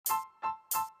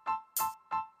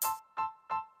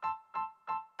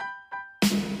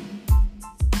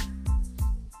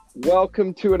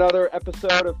Welcome to another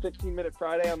episode of 15 Minute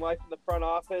Friday on Life in the Front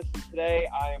Office. And today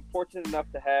I am fortunate enough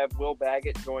to have Will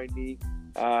Baggett join me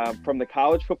from the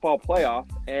College Football Playoff.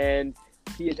 And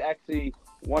he is actually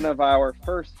one of our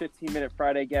first 15 Minute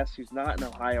Friday guests who's not an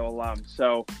Ohio alum.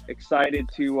 So excited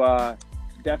to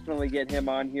definitely get him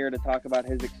on here to talk about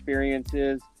his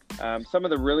experiences, some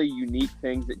of the really unique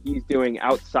things that he's doing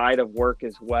outside of work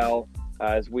as well,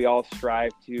 as we all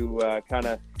strive to kind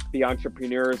of be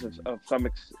entrepreneurs of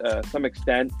some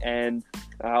extent. And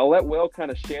I'll let Will kind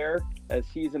of share, as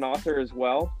he's an author as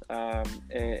well,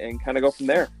 and kind of go from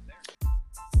there.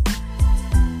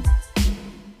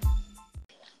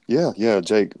 Yeah,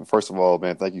 Jake. First of all,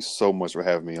 man, thank you so much for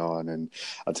having me on. And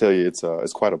I tell you,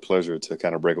 it's quite a pleasure to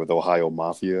kind of break with Ohio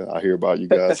Mafia. I hear about you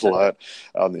guys a lot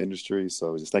out in the industry.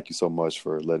 So just thank you so much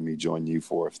for letting me join you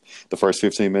for the first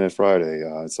 15 Minute Friday.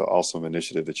 It's an awesome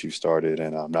initiative that you started,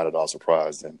 and I'm not at all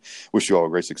surprised. And wish you all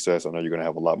great success. I know you're going to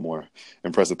have a lot more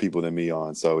impressive people than me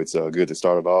on. So it's good to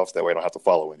start it off. That way I don't have to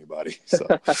follow anybody. So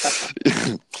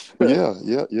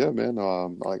yeah, man.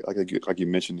 Like you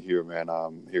mentioned here, man.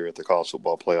 Here at the College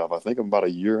Football Playoff. I think I'm about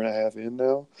a year and a half in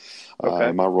now.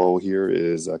 Okay. My role here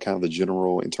is kind of the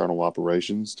general internal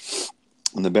operations.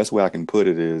 And the best way I can put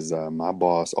it is my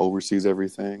boss oversees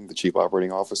everything, the chief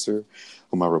operating officer,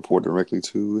 whom I report directly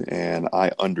to, and I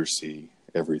undersee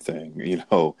everything,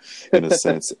 in a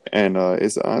sense. And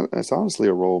it's honestly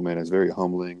a role, man, it's very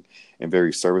humbling and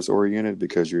very service oriented,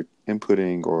 because you're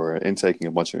inputting or intaking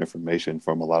a bunch of information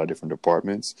from a lot of different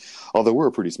departments. Although we're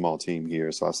a pretty small team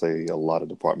here, so I say a lot of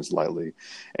departments lightly,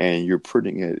 and you're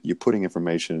putting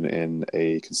information in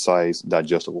a concise,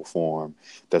 digestible form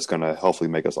that's going to hopefully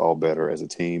make us all better as a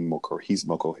team, more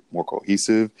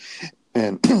cohesive,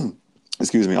 and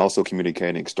excuse me, also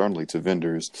communicating externally to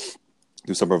vendors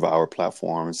through some of our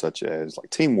platforms, such as like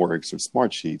Teamworks or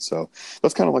Smartsheet. So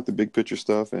that's kind of like the big picture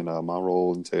stuff. And my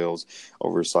role entails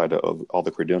oversight of all the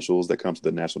credentials that come to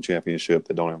the national championship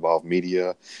that don't involve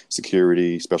media,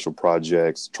 security, special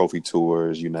projects, trophy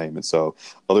tours, you name it. So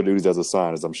other duties as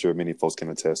assigned, as I'm sure many folks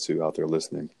can attest to out there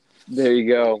listening. There you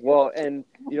go. Well, and,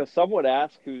 some would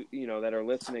ask who, that are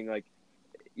listening, like,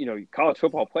 College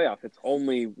Football Playoff, it's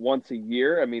only once a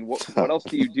year. I mean, what else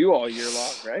do you do all year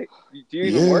long, right? Do you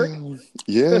even work?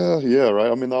 Yeah, right.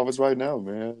 I'm in the office right now,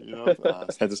 man. I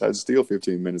had to steal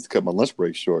 15 minutes to cut my lunch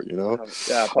break short, Yeah,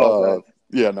 I apologize.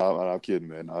 No, I'm kidding,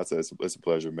 man. No, it's a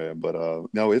pleasure, man. But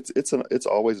no, it's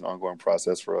always an ongoing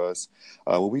process for us.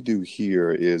 What we do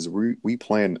here is we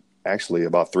plan actually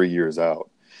about 3 years out.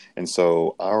 And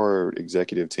so our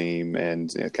executive team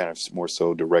and kind of more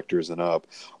so directors and up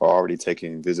are already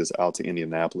taking visits out to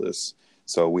Indianapolis.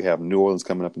 So we have New Orleans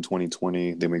coming up in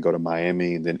 2020, then we go to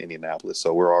Miami and then Indianapolis.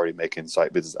 So we're already making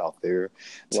site visits out there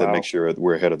to make sure that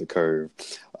we're ahead of the curve.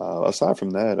 Aside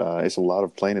from that, it's a lot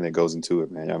of planning that goes into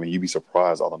it, man. I mean, you'd be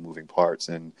surprised all the moving parts.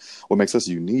 And what makes us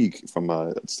unique from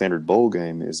a standard bowl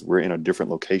game is we're in a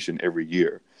different location every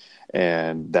year.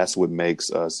 And that's what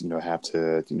makes us, have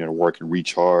to, work and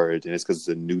recharge. And it's because it's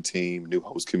a new team, new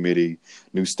host committee,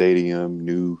 new stadium,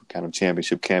 new kind of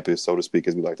championship campus, so to speak,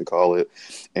 as we like to call it.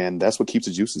 And that's what keeps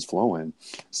the juices flowing.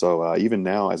 So even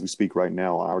now, as we speak right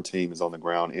now, our team is on the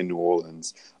ground in New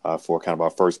Orleans for kind of our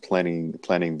first planning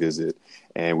visit.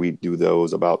 And we do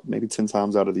those about maybe 10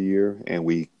 times out of the year. And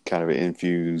we kind of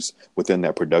infuse within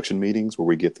that production meetings where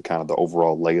we get the kind of the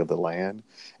overall lay of the land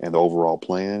and the overall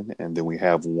plan. And then we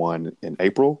have one in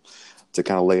April to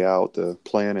kind of lay out the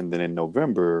plan. And then in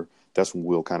November, that's when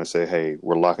we'll kind of say, hey,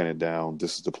 we're locking it down.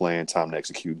 This is the plan, time to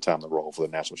execute, time to roll for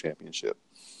the national championship.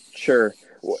 Sure.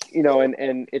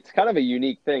 And it's kind of a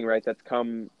unique thing, right? That's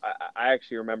come. I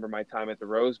actually remember my time at the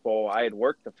Rose Bowl. I had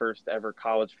worked the first ever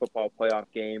college football playoff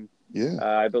game. Yeah.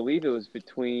 I believe it was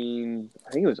between,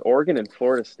 I think it was Oregon and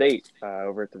Florida State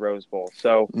over at the Rose Bowl.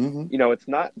 So, it's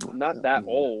not that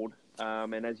old.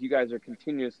 And as you guys are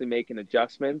continuously making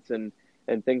adjustments and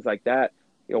things like that,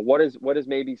 what is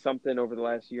maybe something over the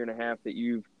last year and a half that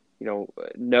you've,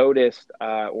 noticed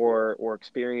or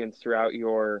experienced throughout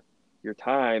your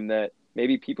time that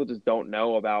maybe people just don't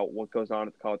know about what goes on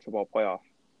at the college football playoff?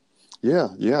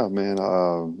 Yeah, man.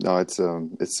 No, it's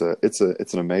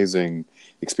an amazing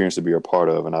experience to be a part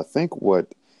of, and I think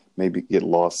what maybe get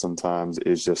lost sometimes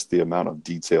is just the amount of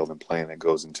detail and planning that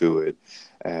goes into it,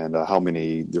 and how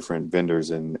many different vendors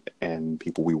and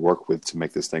people we work with to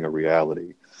make this thing a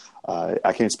reality.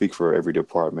 I can't speak for every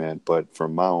department, but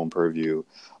from my own purview,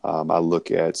 I look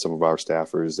at some of our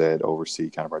staffers that oversee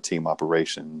kind of our team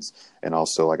operations and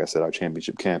also, like I said, our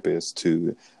championship campus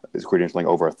to is credentialing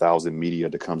over 1,000 media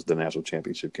to come to the national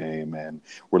championship game, and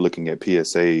we're looking at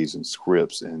PSAs and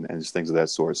scripts and just things of that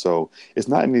sort. So it's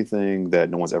not anything that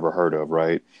no one's ever heard of,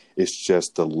 right? It's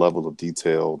just the level of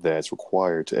detail that's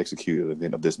required to execute an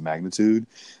event of this magnitude.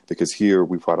 Because here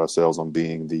we pride ourselves on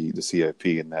being the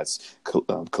CFP, and that's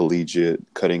collegiate,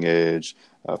 cutting edge,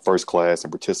 first class,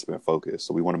 and participant focused.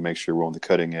 So we want to make sure we're on the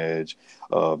cutting edge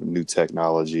of new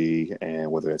technology, and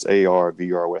whether it's AR,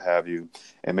 VR, what have you,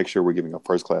 and make sure we're giving a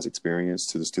first class experience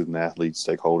to the student athletes,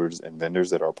 stakeholders, and vendors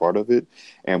that are a part of it.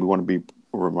 And we want to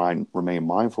remain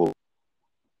mindful of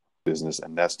business,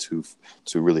 and that's to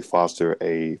really foster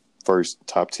a first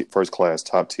class,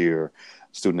 top tier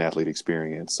student athlete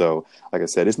experience. So, like I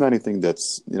said, it's not anything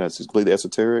that's it's completely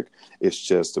esoteric. It's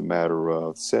just a matter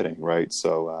of setting, right?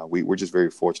 So we're just very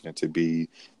fortunate to be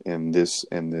in this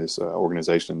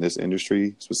organization, in this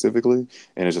industry specifically,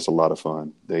 and it's just a lot of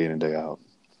fun day in and day out.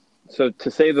 So,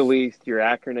 to say the least, your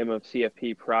acronym of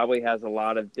CFP probably has a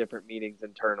lot of different meanings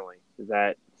internally. Is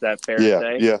that fair to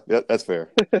say? Yeah, that's fair.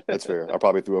 That's fair. I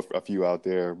probably threw a few out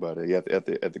there, but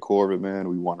at the core of it, man,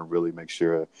 we want to really make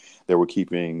sure that we're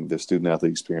keeping the student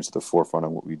athlete experience at the forefront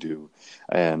of what we do.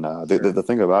 And the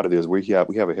thing about it is we have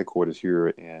a headquarters here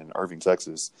in Irving,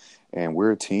 Texas, and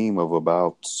we're a team of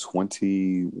about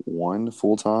 21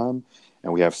 full time,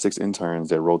 and we have 6 interns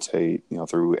that rotate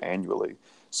through annually.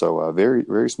 So a very,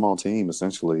 very small team,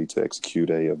 essentially, to execute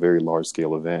a very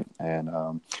large-scale event. And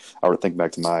I would think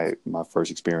back to my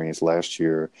first experience last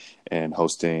year and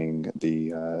hosting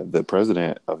the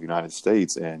president of the United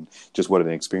States, and just what an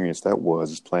experience that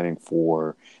was, planning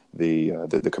for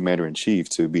the commander-in-chief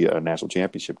to be at a national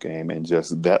championship game, and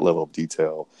just that level of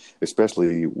detail,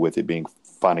 especially with it being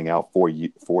finding out 4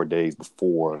 days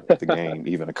before the game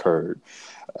even occurred.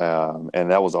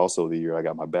 And that was also the year I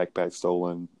got my backpack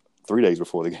stolen 3 days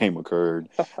before the game occurred,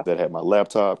 that had my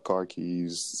laptop, car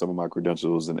keys, some of my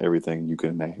credentials, and everything you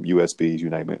can name, USBs, you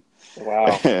name it. Wow.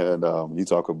 And you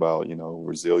talk about,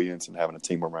 resilience and having a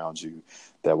team around you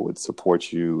that would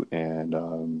support you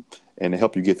and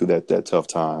help you get through that tough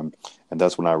time. And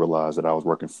that's when I realized that I was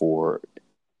working for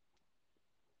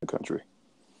the country.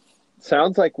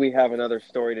 Sounds like we have another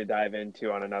story to dive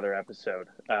into on another episode,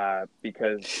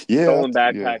 because stolen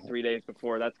backpack 3 days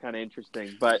before, that's kind of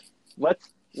interesting. But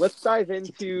let's dive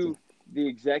into the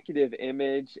executive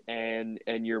image and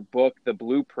your book, The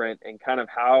Blueprint, and kind of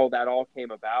how that all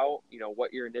came about,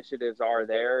 what your initiatives are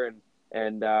there,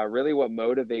 and really what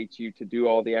motivates you to do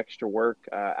all the extra work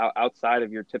outside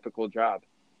of your typical job.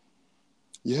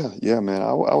 Yeah, man.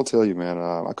 I will tell you, man.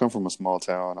 I come from a small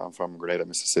town. I'm from Grenada,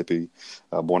 Mississippi,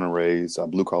 born and raised,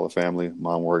 blue collar family.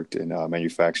 Mom worked in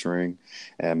manufacturing,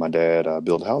 and my dad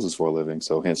built houses for a living.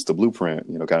 So hence the blueprint,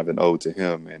 kind of an ode to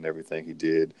him and everything he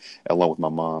did, along with my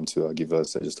mom, to give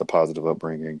us just a positive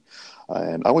upbringing.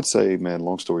 And I would say, man,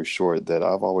 long story short, that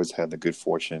I've always had the good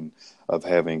fortune of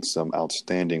having some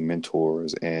outstanding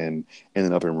mentors and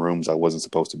ending up in rooms I wasn't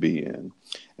supposed to be in.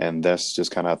 And that's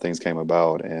just kind of how things came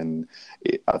about. And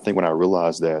I think when I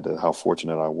realized how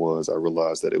fortunate I was, I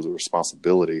realized that it was a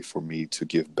responsibility for me to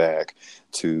give back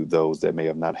to those that may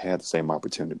have not had the same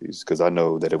opportunities, because I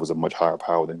know that it was a much higher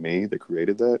power than me that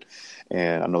created that.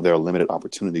 And I know there are limited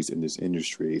opportunities in this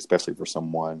industry, especially for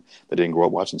someone that didn't grow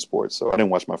up watching sports. So I didn't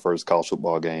watch my first college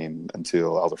football game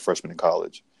until I was a freshman in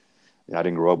college. I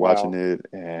didn't grow up watching it,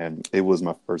 and it was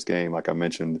my first game, like I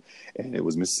mentioned, and it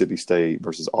was Mississippi State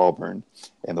versus Auburn,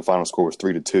 and the final score was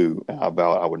 3-2. And I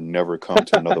vowed I would never come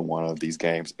to another one of these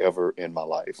games ever in my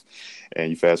life. And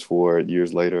you fast forward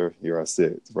years later, here I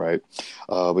sit, right?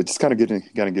 But just kind of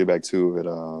get back to it.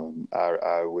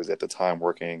 I was at the time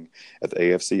working at the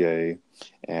AFCA.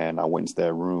 And I went into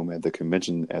that room at the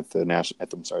convention the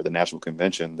national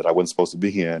convention that I wasn't supposed to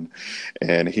be in,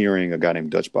 and hearing a guy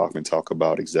named Dutch Bachman talk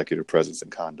about executive presence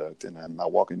and conduct. And I'm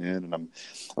not walking in, and I'm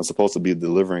supposed to be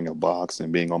delivering a box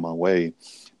and being on my way.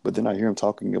 But then I hear him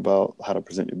talking about how to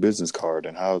present your business card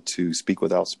and how to speak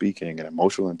without speaking, and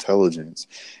emotional intelligence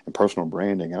and personal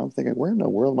branding. And I'm thinking, where in the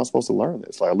world am I supposed to learn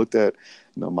this? Like, I looked at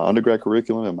my undergrad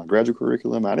curriculum and my graduate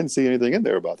curriculum. I didn't see anything in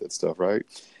there about that stuff, right?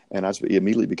 And I just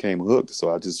immediately became hooked.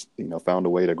 So I just, found a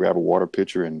way to grab a water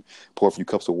pitcher and pour a few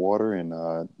cups of water, and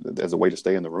as a way to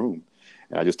stay in the room.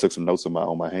 And I just took some notes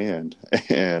on my hand,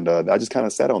 and I just kind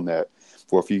of sat on that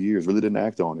for a few years. Really didn't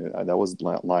act on it. That was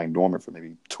lying dormant for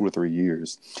maybe 2 or 3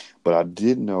 years. But I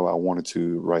did know I wanted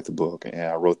to write the book, and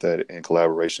I wrote that in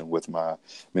collaboration with my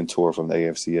mentor from the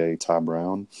AFCA, Ty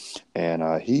Brown.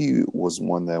 And he was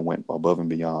one that went above and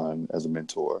beyond as a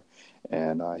mentor.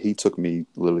 And he took me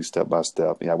literally step by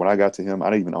step. When I got to him, I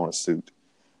didn't even own a suit,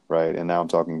 right? And now I'm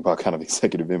talking about kind of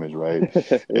executive image, right?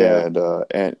 Yeah.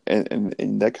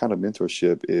 And that kind of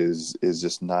mentorship is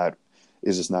just not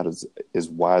as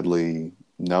widely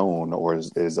known or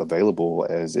as available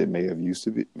as it may have used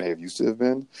to have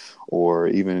been, or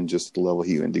even just the level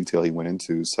in detail he went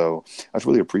into. So I just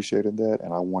really appreciated that,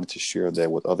 and I wanted to share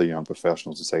that with other young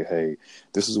professionals to say, hey,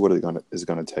 this is what is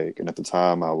gonna take. And at the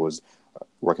time, I was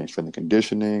working strength and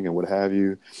conditioning and what have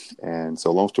you. And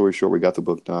so, long story short, we got the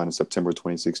book done in September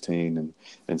 2016,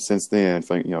 and since then,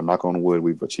 knock on wood,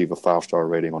 we've achieved a 5-star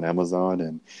rating on Amazon,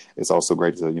 and it's also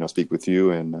great to speak with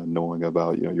you and knowing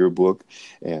about your book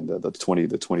and the 20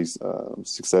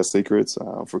 success secrets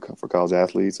for college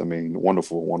athletes. I mean,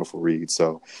 wonderful read.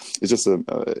 So it's just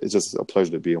a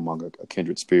pleasure to be among a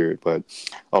kindred spirit. But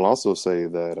I'll also say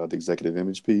that the executive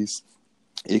image piece,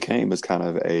 it came as kind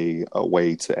of a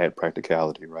way to add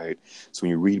practicality, right? So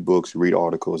when you read books, you read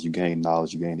articles, you gain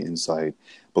knowledge, you gain insight.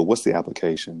 But what's the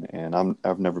application? And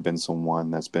I've never been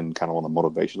someone that's been kind of on the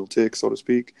motivational tick, so to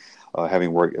speak.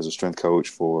 Having worked as a strength coach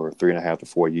for 3.5 to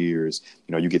 4 years,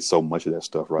 you get so much of that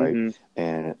stuff, right? Mm-hmm.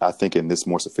 And I think in this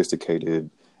more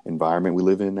sophisticated environment we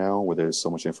live in now, where there's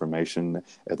so much information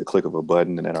at the click of a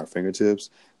button and at our fingertips,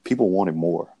 people want it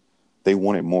more. They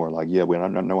want it more. Like, yeah, I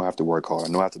know I have to work hard.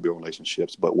 I know I have to build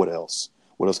relationships, but what else?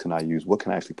 What else can I use? What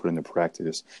can I actually put into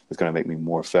practice that's going to make me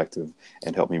more effective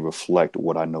and help me reflect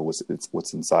what I know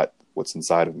what's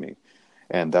inside of me?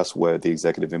 And that's where the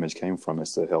executive image came from,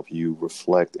 is to help you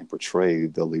reflect and portray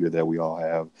the leader that we all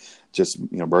have just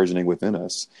burgeoning within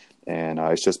us. And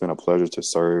it's just been a pleasure to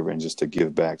serve and just to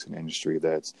give back to an industry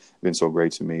that's been so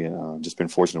great to me. And just been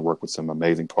fortunate to work with some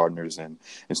amazing partners and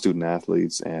student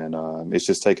athletes. And it's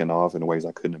just taken off in ways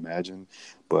I couldn't imagine.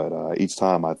 But each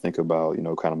time I think about,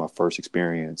 kind of my first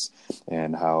experience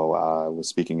and how I was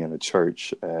speaking in a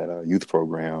church at a youth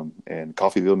program in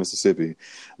Coffeyville, Mississippi.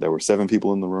 There were 7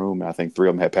 people in the room, and I think 3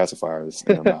 of them had pacifiers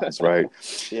in their mouths, right?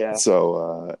 Yeah.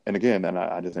 So, and again,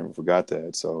 I just never forgot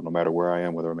that. So no matter where I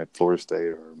am, whether I'm at Florida State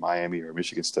or Miami or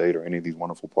Michigan State or any of these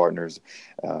wonderful partners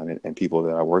and people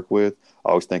that I work with, I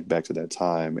always think back to that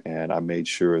time. And I made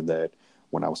sure that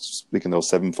when I was speaking to those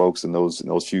 7 folks and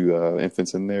those few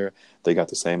infants in there, they got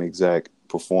the same exact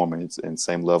performance and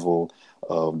same level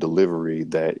of delivery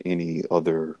that any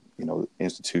other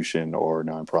institution or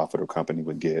nonprofit or company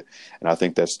would get. And I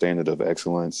think that standard of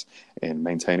excellence and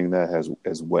maintaining that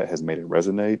has what has made it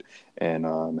resonate, and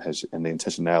the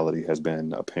intentionality has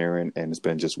been apparent, and it's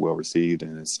been just well received,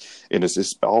 and it's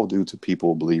just all due to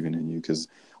people believing in you. Because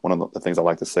one of the things I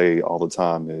like to say all the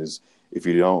time is, if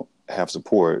you don't have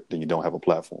support, then you don't have a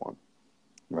platform,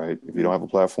 right? If you don't have a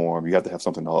platform, you have to have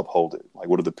something to uphold it. Like,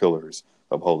 what are the pillars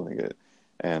upholding it?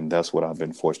 And that's what I've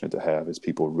been fortunate to have, is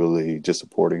people really just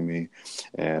supporting me.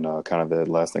 And kind of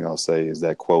the last thing I'll say is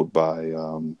that quote by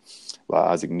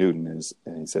Isaac Newton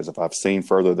and he says, "If I've seen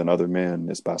further than other men,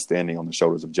 it's by standing on the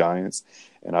shoulders of giants."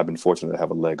 And I've been fortunate to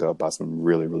have a leg up by some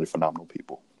really, really phenomenal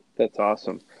people. That's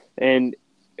awesome. And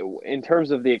in terms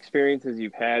of the experiences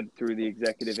you've had through the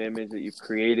executive image that you've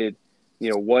created,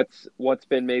 what's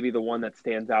been maybe the one that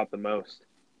stands out the most?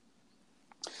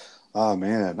 Oh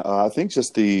man, I think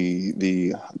just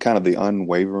the kind of the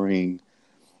unwavering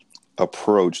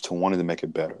approach to wanting to make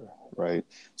it better, right?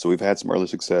 So we've had some early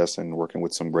success in working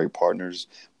with some great partners,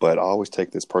 but I always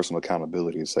take this personal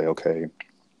accountability and say, okay,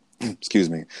 excuse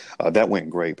me, that went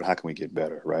great, but how can we get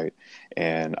better, right?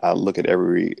 And I look at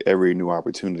every new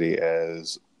opportunity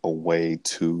as a way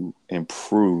to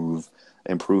improve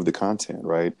the content,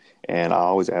 right? And I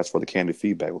always ask for the candid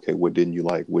feedback. Okay, what didn't you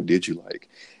like? What did you like?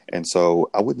 And so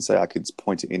I wouldn't say I could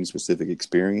point to any specific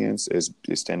experience as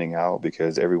standing out,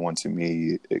 because everyone to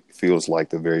me, it feels like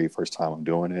the very first time I'm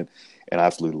doing it. And I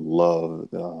absolutely love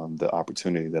the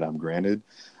opportunity that I'm granted.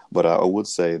 But I would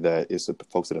say that it's the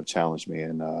folks that have challenged me,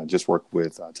 and just worked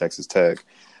with Texas Tech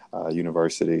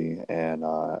University, and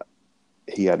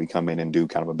he had me come in and do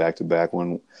kind of a back-to-back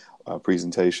one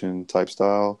presentation type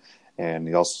style. And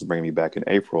he also is bringing me back in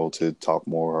April to talk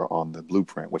more on the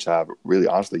blueprint, which I've really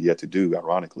honestly yet to do,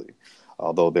 ironically.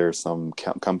 Although there's some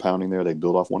compounding there, they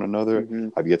build off one another. Mm-hmm.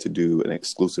 I've yet to do an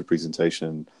exclusive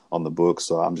presentation on the book.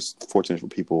 So I'm just fortunate for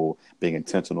people being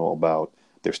intentional about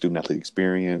their student athlete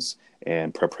experience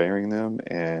and preparing them,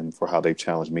 and for how they've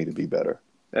challenged me to be better.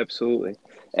 Absolutely.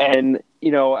 And,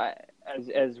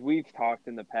 as we've talked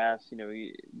in the past,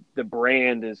 the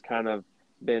brand has kind of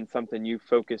been something you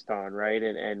focused on, right?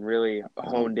 And really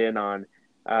honed in on.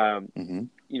 Mm-hmm.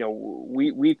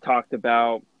 We've talked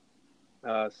about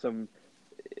some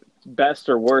best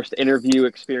or worst interview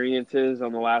experiences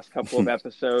on the last couple of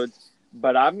episodes,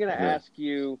 but I'm going to ask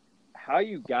you, how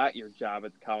you got your job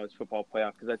at the college football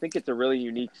playoff, because I think it's a really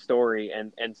unique story,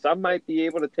 and some might be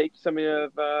able to take some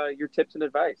of your tips and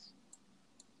advice.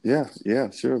 Yeah,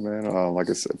 sure, man. Like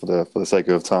I said, for the sake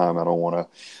of time, I don't want to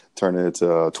turn it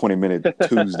into a 20-minute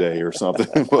Tuesday or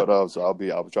something. But so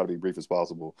I'll try to be brief as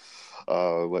possible.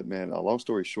 But man, long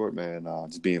story short, man,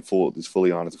 just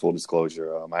fully honest, full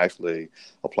disclosure. I actually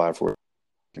applied for it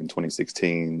in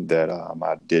 2016 that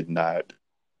I did not.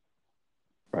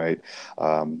 Right,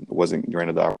 wasn't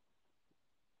granted the opportunity,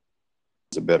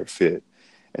 was a better fit,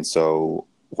 and so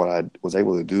what I was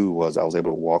able to do was I was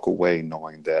able to walk away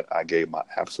knowing that I gave my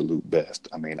absolute best.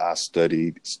 I mean, I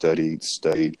studied.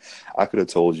 I could have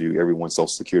told you everyone's social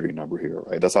security number here,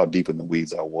 right? That's how deep in the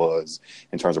weeds I was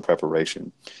in terms of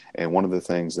preparation. And one of the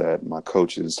things that my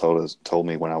coaches told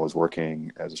me when I was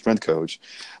working as a strength coach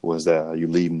was that you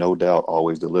leave no doubt,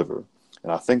 always deliver.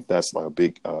 And I think that's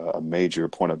like a major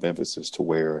point of emphasis, to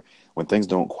where when things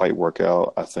don't quite work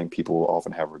out, I think people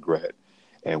often have regret.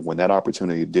 And when that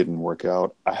opportunity didn't work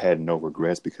out, I had no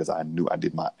regrets because I knew I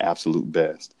did my absolute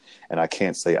best. And I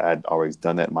can't say I'd always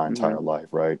done that my entire life,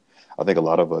 right? I think a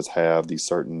lot of us have these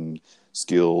certain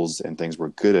skills and things we're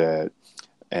good at,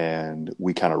 and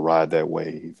we kind of ride that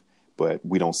wave, but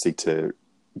we don't seek to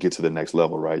get to the next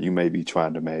level, right? You may be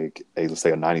trying to make let's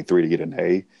say a 93 to get an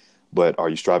A, but are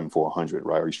you striving for 100,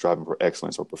 right? Are you striving for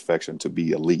excellence or perfection, to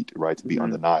be elite, right? To be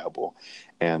undeniable.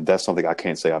 And that's something I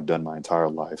can't say I've done my entire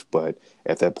life. But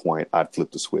at that point, I'd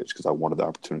flip the switch because I wanted the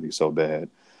opportunity so bad.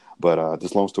 But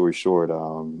just long story short,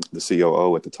 the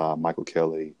COO at the time, Michael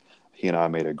Kelly, he and I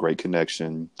made a great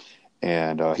connection.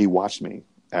 And he watched me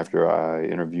after I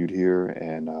interviewed here,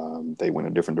 and they went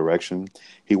a different direction.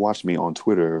 He watched me on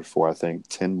Twitter for, I think,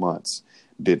 10 months.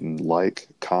 Didn't like,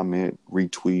 comment,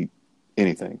 retweet,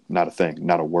 anything, not a thing,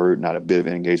 not a word, not a bit of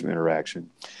engagement, interaction.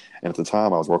 And at the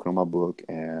time I was working on my book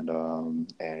and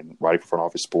writing for Front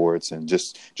Office Sports and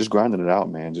just grinding it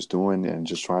out, man, just doing and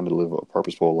just trying to live a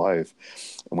purposeful life.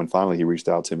 And when finally he reached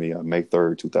out to me on May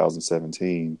 3rd,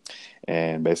 2017,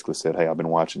 and basically said, "Hey, I've been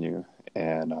watching you,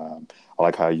 and I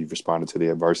like how you've responded to the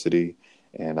adversity.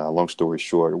 And long story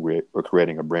short, we're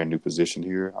creating a brand new position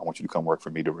here. I want you to come work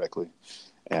for me directly."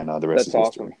 And the rest is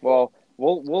history. Awesome. Well,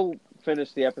 we'll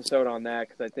finish the episode on that,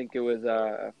 because I think it was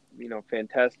a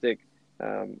fantastic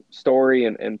story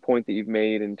and point that you've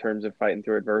made in terms of fighting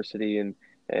through adversity and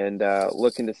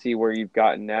looking to see where you've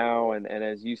gotten now, and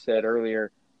as you said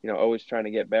earlier, always trying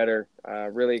to get better.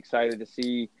 Really excited to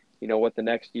see what the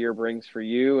next year brings for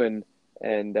you, and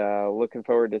looking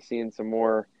forward to seeing some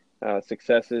more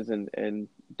successes and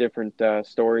different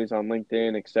stories on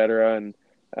LinkedIn, etc. And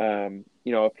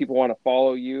if people want to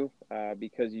follow you,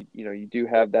 because you do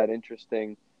have that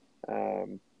interesting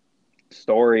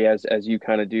story as you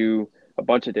kind of do a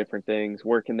bunch of different things,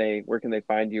 where can they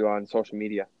find you on social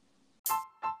media?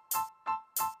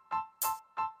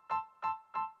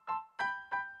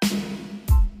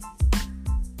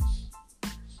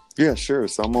 Yeah, sure.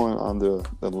 So I'm on the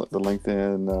LinkedIn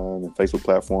and Facebook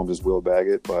platforms as Will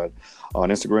Baggett, but on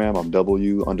Instagram I'm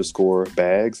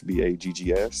W_Baggs,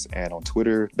 BAGGS, and on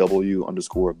Twitter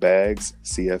W_Baggs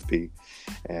CFP.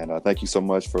 And thank you so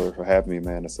much for having me,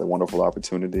 man. It's a wonderful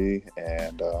opportunity,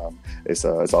 and it's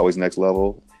always next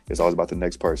level. It's always about the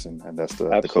next person, and that's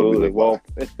the code we live by. Well,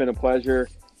 it's been a pleasure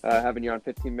having you on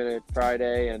 15 Minute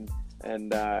Friday, and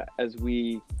as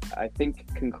we, I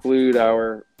think, conclude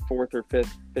our fourth or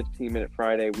fifth 15-minute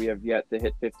Friday, we have yet to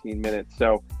hit 15 minutes.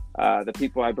 So the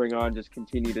people I bring on just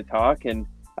continue to talk, and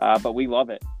but we love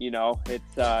it.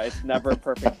 It's never a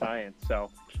perfect science. So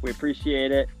we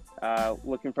appreciate it.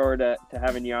 Looking forward to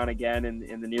having you on again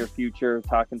in the near future,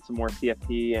 talking some more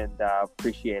CFP, and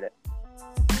appreciate it.